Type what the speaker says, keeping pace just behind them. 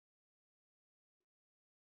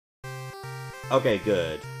Okay,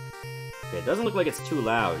 good. Okay, it doesn't look like it's too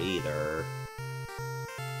loud either.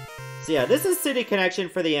 So yeah, this is City Connection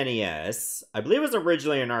for the NES. I believe it was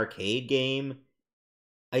originally an arcade game.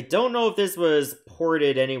 I don't know if this was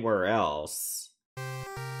ported anywhere else.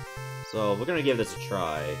 So we're gonna give this a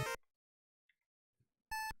try.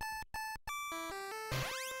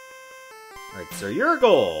 Alright, so your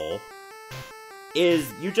goal is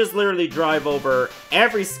you just literally drive over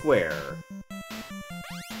every square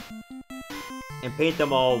and paint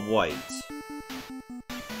them all white.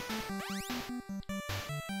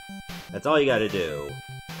 That's all you gotta do.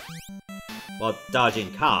 While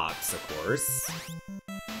dodging cops, of course.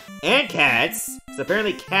 And cats! Because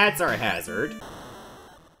apparently cats are a hazard.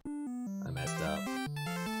 I messed up.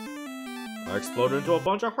 I exploded into a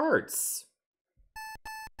bunch of hearts.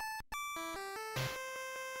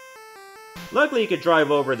 Luckily you could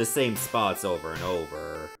drive over the same spots over and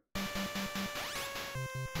over.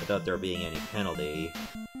 Without there being any penalty.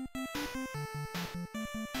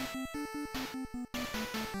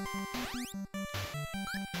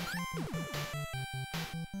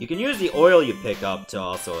 You can use the oil you pick up to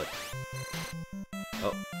also...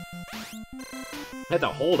 Oh. You have to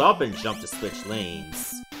hold up and jump to switch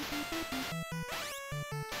lanes.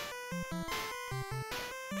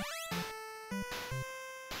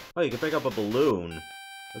 Oh, you can pick up a balloon.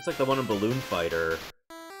 Looks like the one in Balloon Fighter.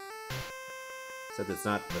 Except it's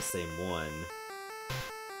not the same one.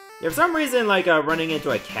 Yeah, for some reason, like, running into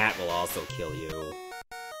a cat will also kill you.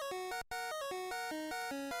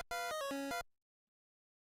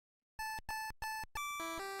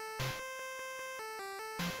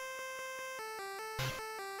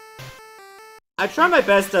 I try my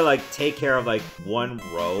best to, like, take care of, like, one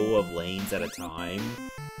row of lanes at a time.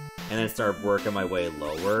 And then start working my way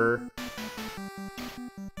lower.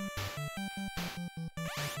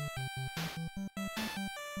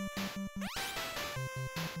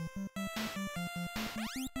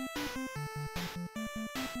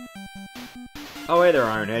 Oh, hey there,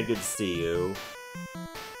 Ironhead. Good to see you.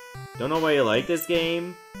 Don't know why you like this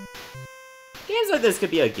game? Games like this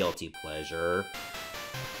could be a guilty pleasure.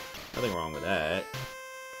 Nothing wrong with that.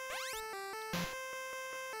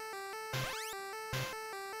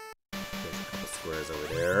 There's a couple squares over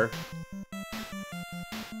there.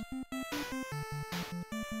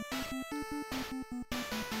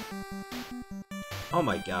 Oh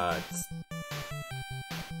my god.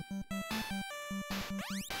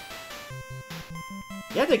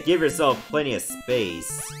 You have to give yourself plenty of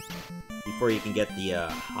space before you can get the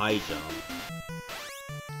high jump.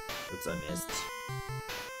 Oops, I missed.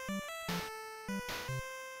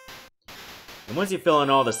 And once you fill in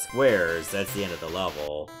all the squares, that's the end of the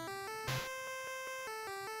level.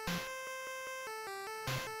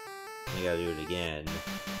 You gotta do it again.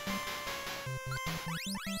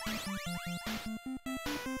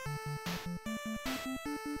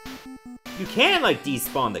 You can, like,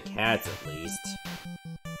 despawn the cats at least.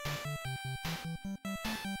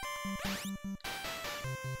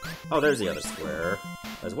 Oh, there's the other square.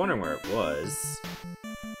 I was wondering where it was.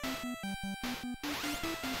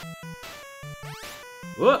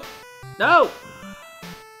 Whoop! No!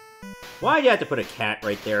 Why'd you have to put a cat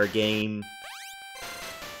right there, game?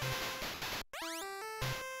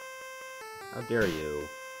 How dare you?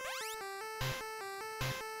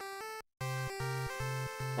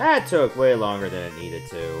 That took way longer than it needed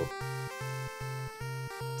to.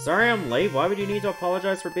 Sorry I'm late. Why would you need to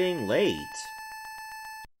apologize for being late?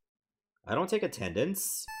 I don't take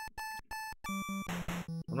attendance.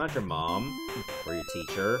 I'm not your mom or your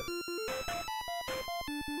teacher.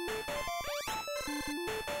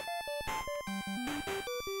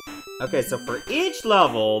 Okay, so for each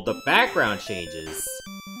level, the background changes.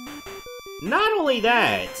 Not only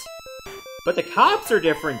that, but the cops are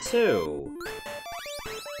different too.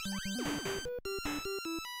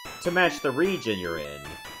 To match the region you're in.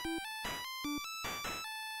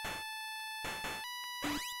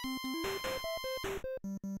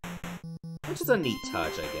 Which is a neat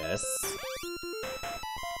touch, I guess.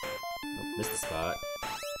 Oh, missed the spot.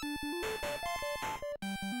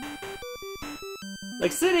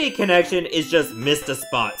 Like, City Connection is just missed a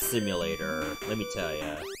spot simulator, let me tell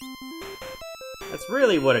ya. That's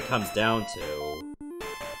really what it comes down to.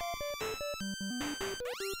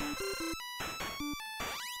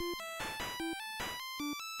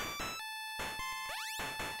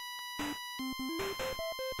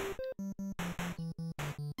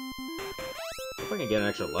 Hope I can get an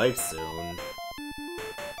extra life soon.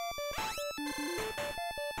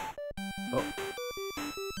 Oh.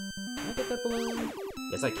 Can I get that balloon?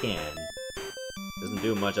 Yes, I can. Doesn't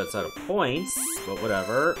do much outside of points, but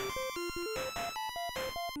whatever.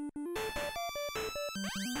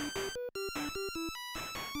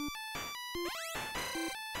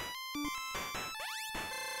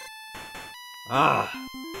 Ah.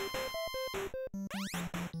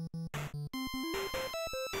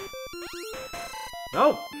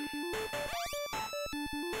 Oh!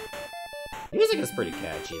 Music is pretty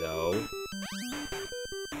catchy, though.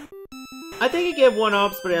 I think I get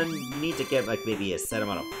 1-ups, but I need to get, like, maybe a set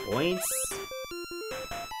amount of points.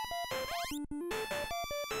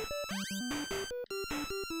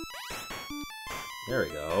 There we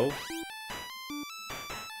go.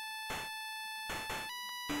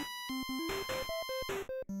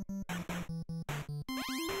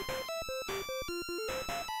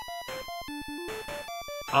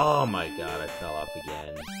 Oh my god, I fell off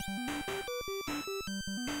again.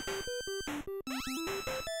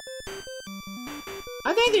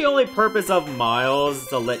 I think the only purpose of miles is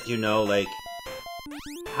to let you know, like,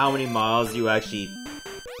 how many miles you actually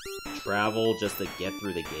travel just to get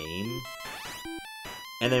through the game.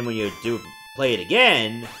 And then when you do play it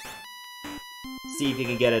again, see if you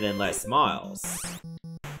can get it in less miles.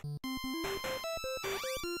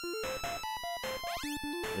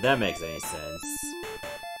 If that makes any sense.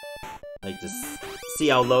 Like, just see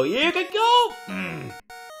how low you can go!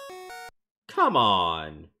 Come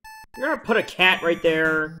on. You're gonna put a cat right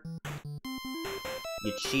there?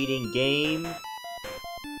 You cheating game?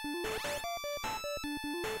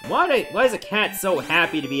 Why is a cat so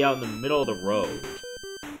happy to be out in the middle of the road?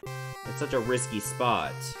 It's such a risky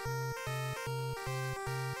spot.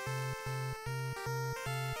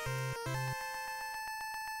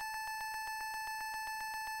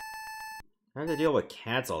 I have to deal with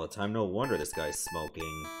cats all the time, no wonder this guy's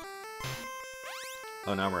smoking.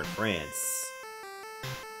 Oh, now we're in France.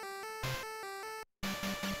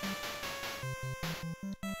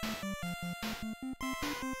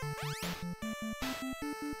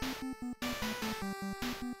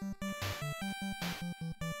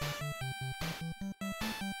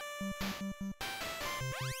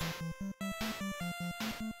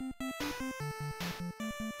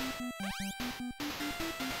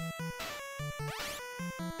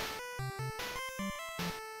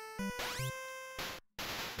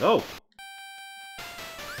 Oh!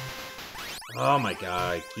 Oh my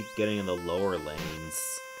god, I keep getting in the lower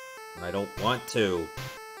lanes. And I don't want to.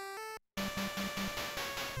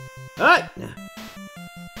 Ah!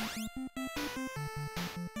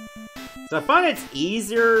 So I find it's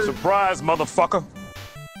easier... Surprise, motherfucker!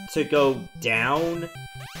 ...to go down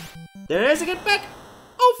than it is to get back...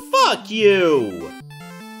 Oh, fuck you!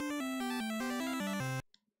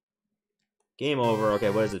 Game over. Okay,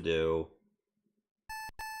 what does it do?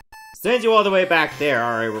 Sends you all the way back there.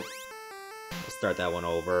 Alright, we'll start that one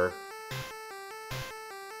over.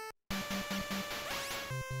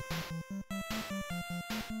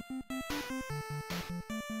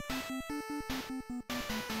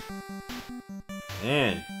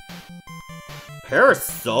 Man. Paris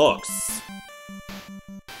sucks.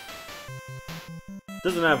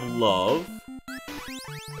 Doesn't have love.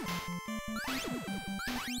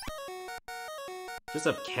 Just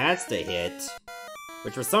have cats to hit.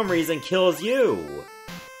 Which for some reason kills you.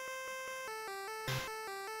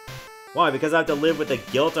 Why? Because I have to live with the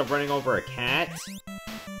guilt of running over a cat?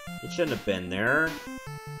 It shouldn't have been there.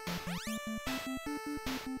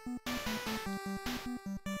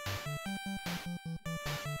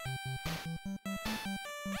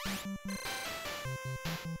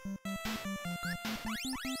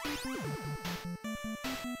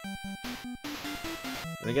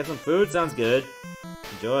 Gonna get some food? Sounds good.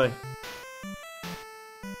 Enjoy.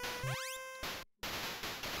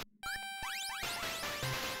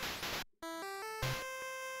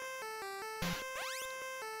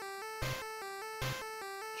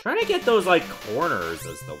 Trying to get those, like, corners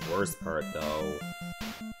is the worst part, though.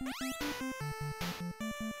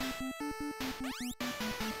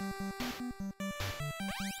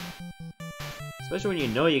 Especially when you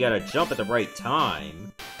know you gotta jump at the right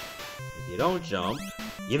time. If you don't jump,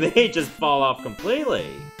 you may just fall off completely.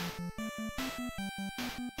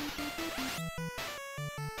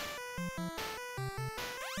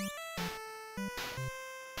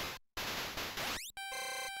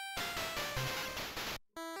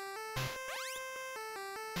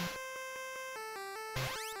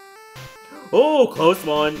 Oh, close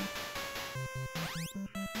one.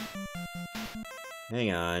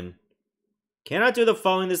 Hang on. Cannot do the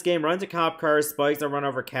following in this game. Run into cop cars, spikes, or run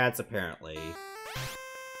over cats, apparently.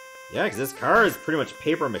 Yeah, because this car is pretty much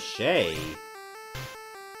paper mache.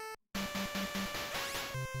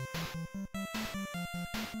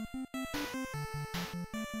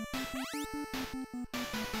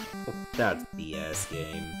 Oh, that's BS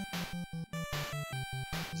game.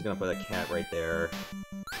 Just gonna put a cat right there.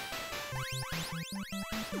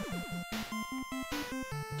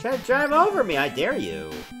 Try to drive over me, I dare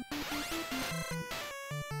you.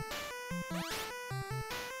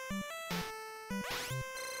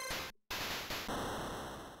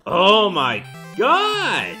 Oh my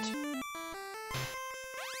god!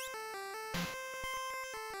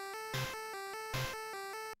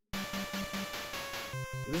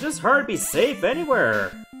 It was just hard to be safe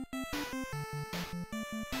anywhere.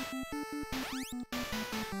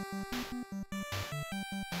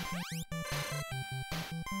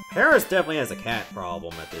 Paris definitely has a cat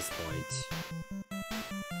problem at this point.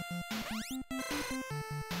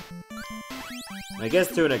 I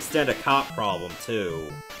guess to an extent a cop problem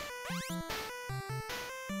too.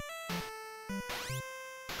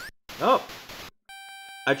 Oh!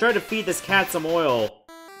 I tried to feed this cat some oil.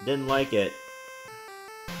 Didn't like it.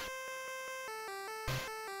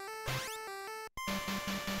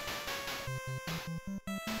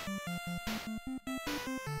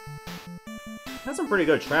 Has some pretty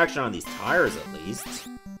good traction on these tires, at least.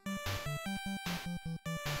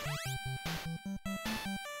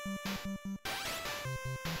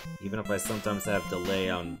 Even if I sometimes have delay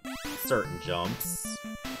on certain jumps.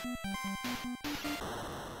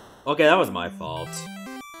 Okay, that was my fault.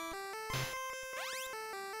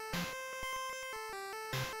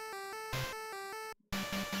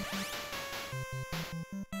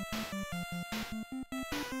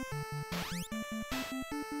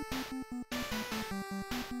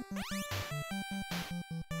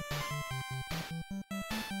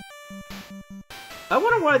 I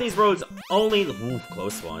wonder why these roads only... Ooh,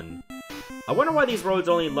 close one. I wonder why these roads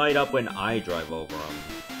only light up when I drive over them.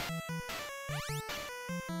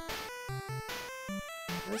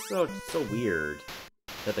 That's so weird.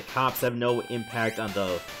 That the cops have no impact on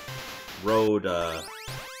the road,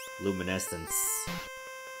 luminescence.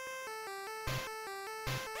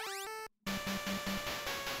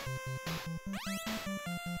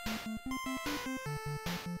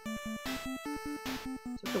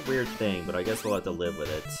 Such a weird thing, but I guess we'll have to live with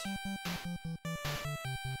it.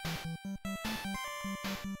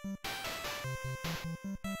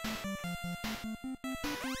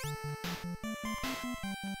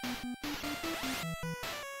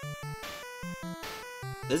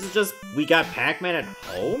 This is just, we got Pac-Man at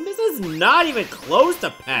home? This is not even close to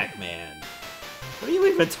Pac-Man! What are you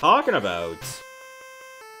even talking about?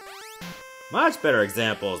 Much better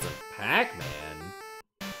examples than Pac-Man.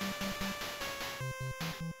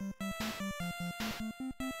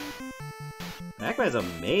 Pac-Man's a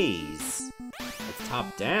maze. It's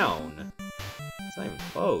top down. It's not even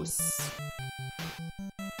close.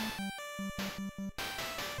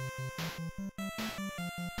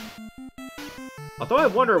 Although I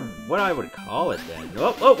wonder what I would call it then.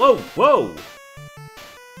 Whoa, whoa, whoa, whoa!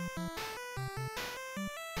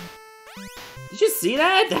 Did you see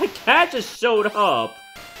that? That cat just showed up!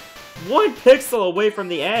 1 pixel away from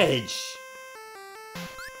the edge!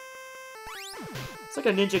 It's like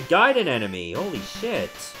a Ninja Gaiden enemy, holy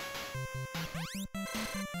shit.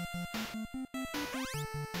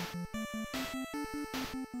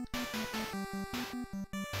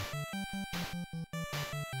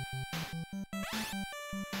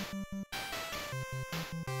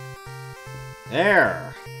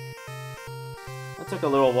 There! That took a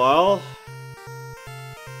little while.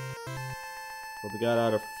 But we got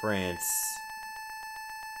out of France.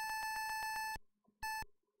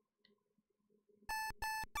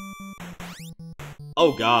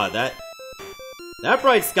 Oh god, that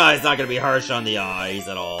bright sky is not gonna be harsh on the eyes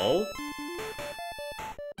at all.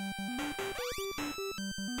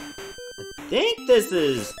 I think this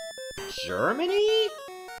is Germany?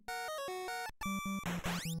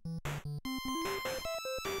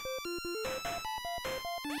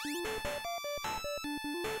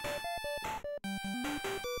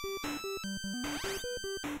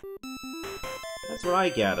 That's what I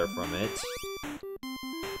gather from it.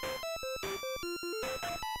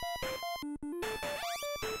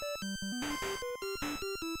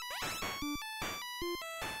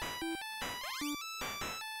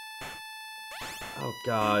 Oh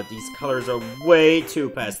god, these colors are way too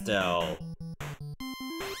pastel.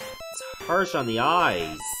 It's harsh on the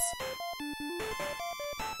eyes.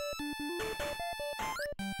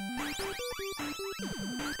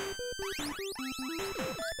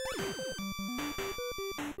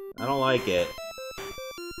 I don't like it.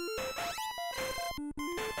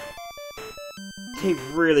 They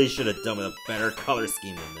really should have done with a better color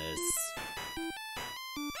scheme than this.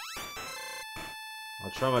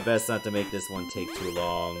 I'll try my best not to make this one take too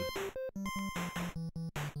long.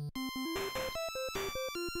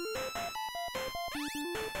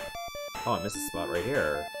 Oh, I missed a spot right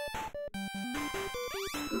here.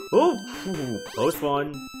 Ooh, close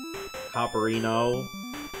one. Copperino.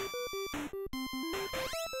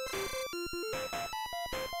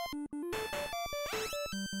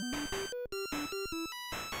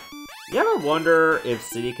 You ever wonder if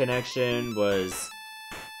City Connection was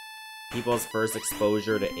people's first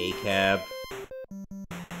exposure to ACAB?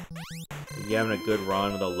 You're having a good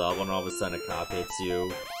run with a level and all of a sudden a cop hits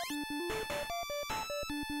you.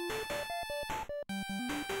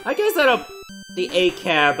 I guess the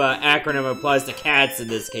ACAB acronym applies to cats in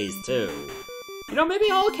this case too. You know, maybe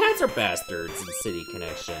all cats are bastards in City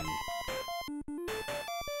Connection.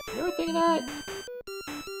 You ever think of that?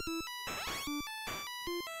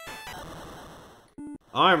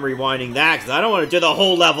 I'm rewinding that because I don't want to do the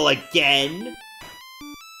whole level again.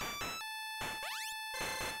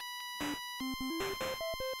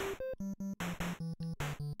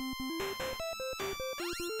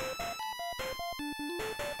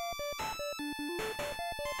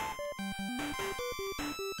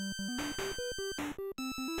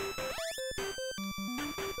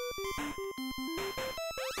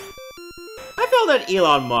 I feel that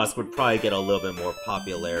Elon Musk would probably get a little bit more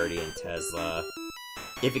popularity in Tesla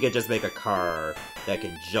if he could just make a car that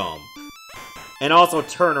can jump and also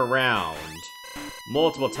turn around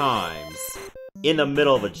multiple times in the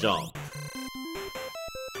middle of a jump.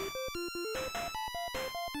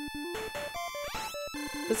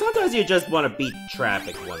 Because sometimes you just want to beat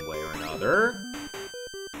traffic one way or another.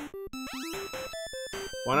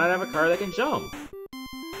 Why not have a car that can jump?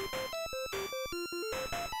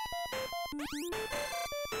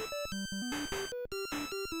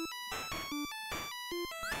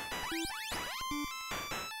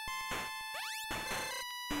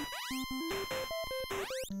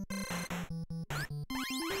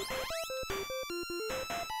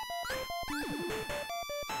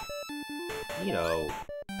 You know.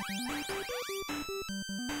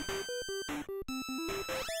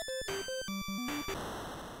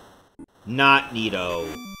 Not Neato.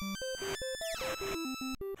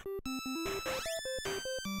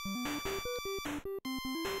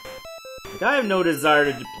 Like, I have no desire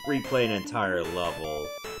to replay an entire level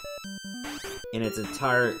in its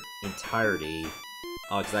entirety.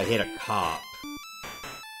 Oh, because I hit a cop.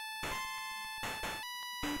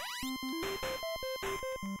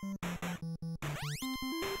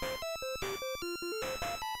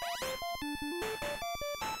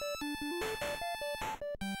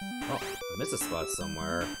 I missed a spot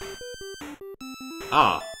somewhere.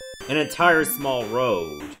 Ah, an entire small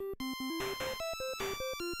road.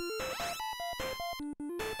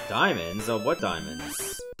 Diamonds? Oh, what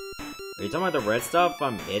diamonds? Are you talking about the red stuff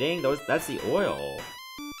I'm hitting? That's the oil.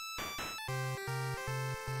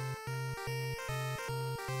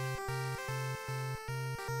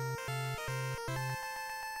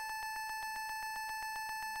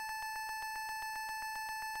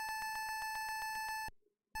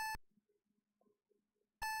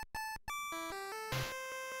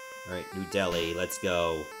 Alright, New Delhi, let's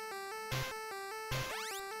go.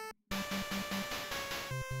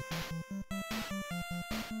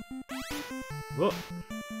 Whoa.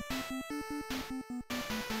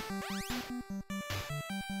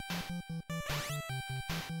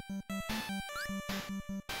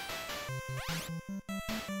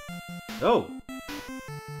 Oh!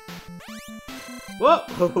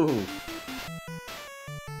 Whoa!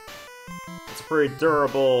 It's a pretty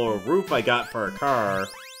durable roof I got for a car.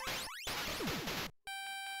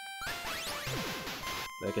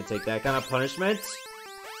 I can take that kind of punishment.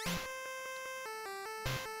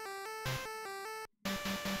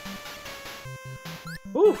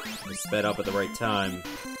 Whew! I sped up at the right time.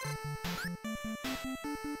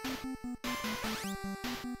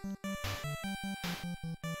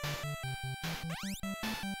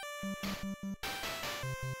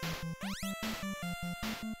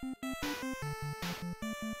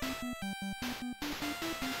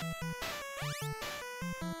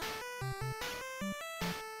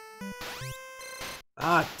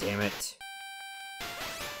 Ah, damn it.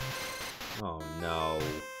 Oh, no.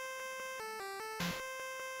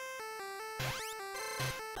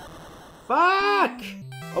 Fuck!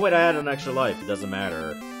 Oh, wait, I had an extra life. It doesn't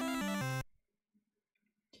matter.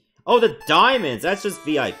 Oh, the diamonds! That's just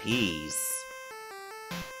VIPs.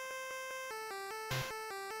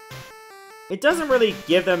 It doesn't really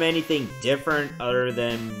give them anything different other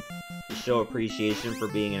than to show appreciation for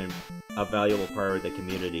being a valuable part of the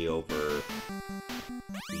community over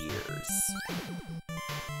the years.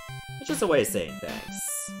 It's just a way of saying thanks.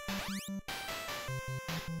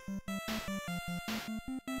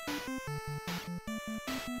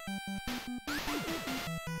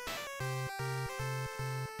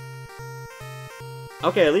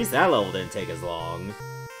 Okay, at least that level didn't take as long.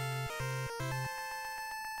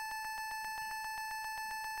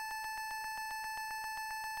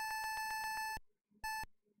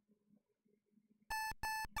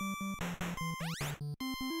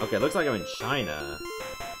 Okay, looks like I'm in China.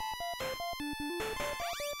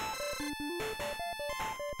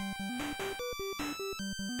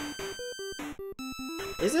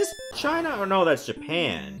 Is this China? Or no, that's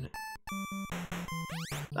Japan.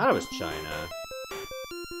 Thought it was China.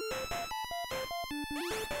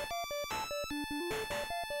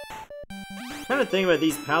 Kind of think about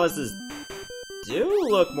these palaces do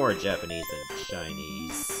look more Japanese than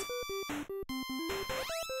Chinese.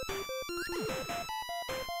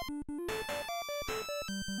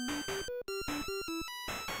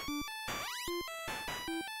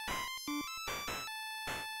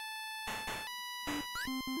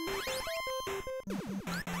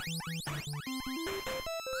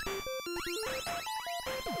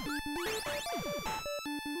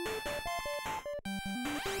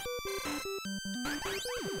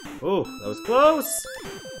 Ooh, that was close!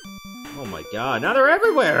 Oh my god, now they're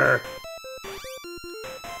everywhere!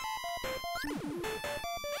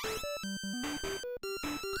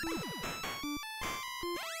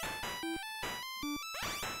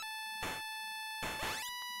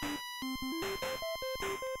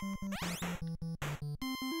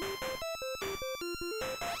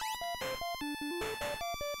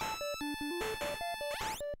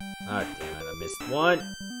 Ah, damn it, I missed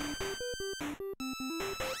one.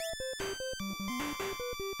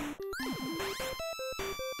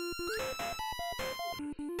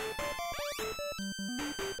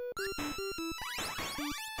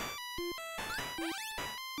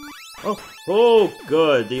 Oh,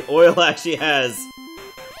 good. The oil actually has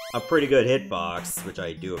a pretty good hitbox, which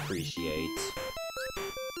I do appreciate.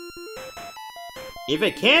 If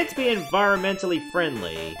it can't be environmentally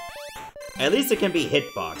friendly, at least it can be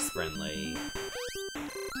hitbox friendly.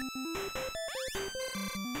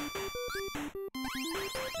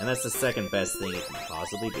 And that's the second best thing it can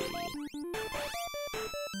possibly be.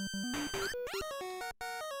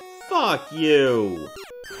 Fuck you!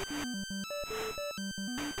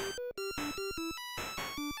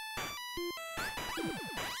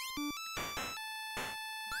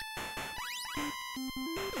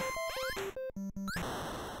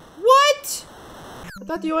 What? I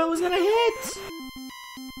thought the oil was gonna hit!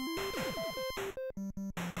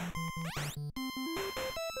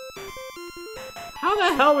 How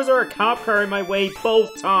the hell was there a cop car in my way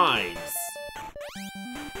both times?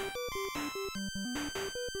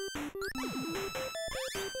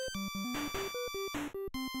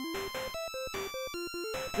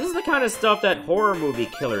 This is the kind of stuff that horror movie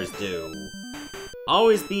killers do.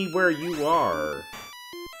 Always be where you are.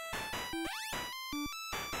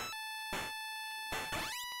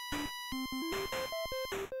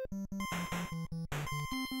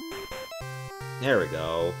 There we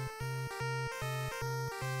go.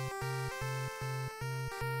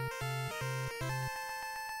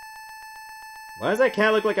 Why does that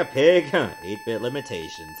cat look like a pig? 8-bit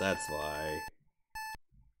limitations, that's why.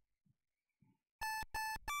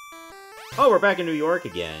 Oh, we're back in New York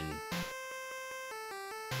again.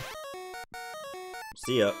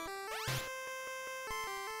 See ya.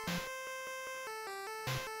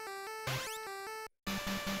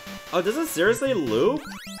 Oh, does it seriously loop?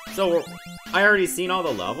 So, I already seen all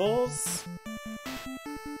the levels?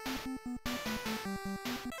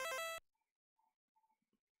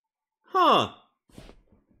 Huh.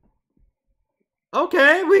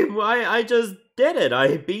 Okay, I just did it.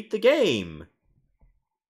 I beat the game.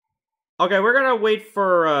 Okay, we're gonna wait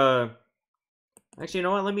for, actually, you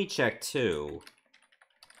know what? Let me check, too.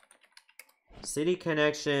 City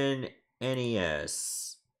Connection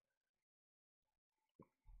NES.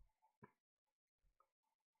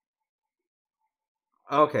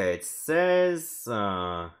 Okay, it says,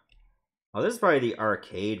 oh, this is probably the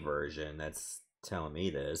arcade version that's telling me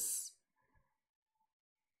this.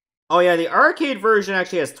 Oh yeah, the arcade version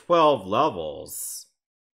actually has 12 levels.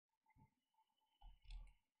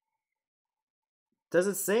 Does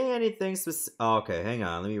it say anything specific? Oh, okay, hang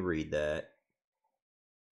on, let me read that.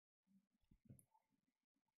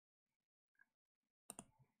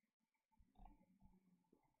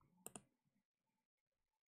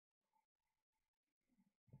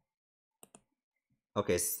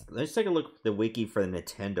 Okay, so let's take a look at the wiki for the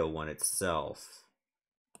Nintendo one itself.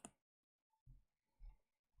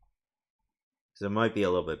 So it might be a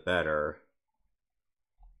little bit better.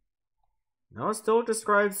 No, it still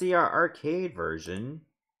describes the arcade version.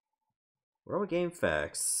 World Game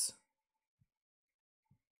Facts.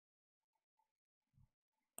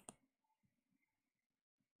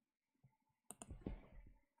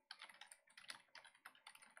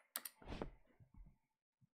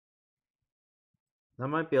 That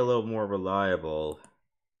might be a little more reliable.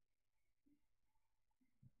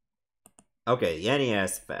 Okay, the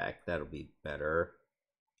NES fact. That'll be better.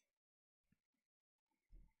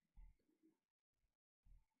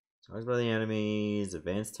 Talks about the enemies,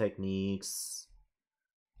 advanced techniques.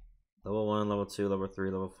 Level 1, level 2, level 3,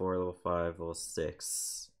 level 4, level 5, level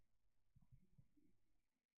 6.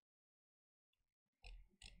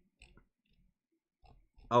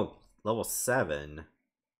 Oh, level 7.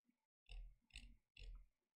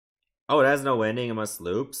 Oh, it has no ending, it must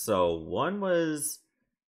loop. So 1 was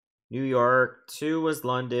New York, 2 was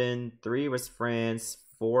London, 3 was France,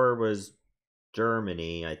 4 was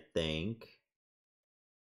Germany, I think.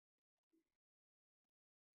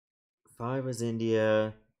 5 was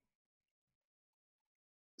India.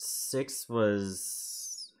 6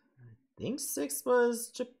 was... I think 6 was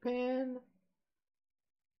Japan?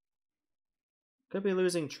 Could be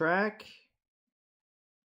losing track.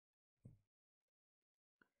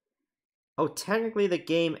 Oh, technically the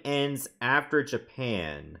game ends after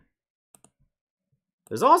Japan.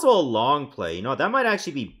 There's also a long play. You know, that might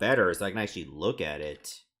actually be better so I can actually look at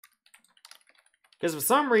it. Because for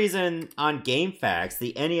some reason, on GameFAQs,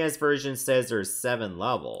 the NES version says there's 7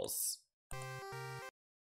 levels.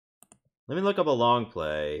 Let me look up a long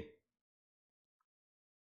play.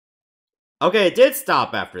 Okay, it did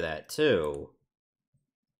stop after that, too.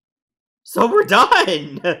 So we're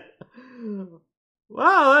done!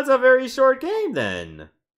 Wow, that's a very short game, then.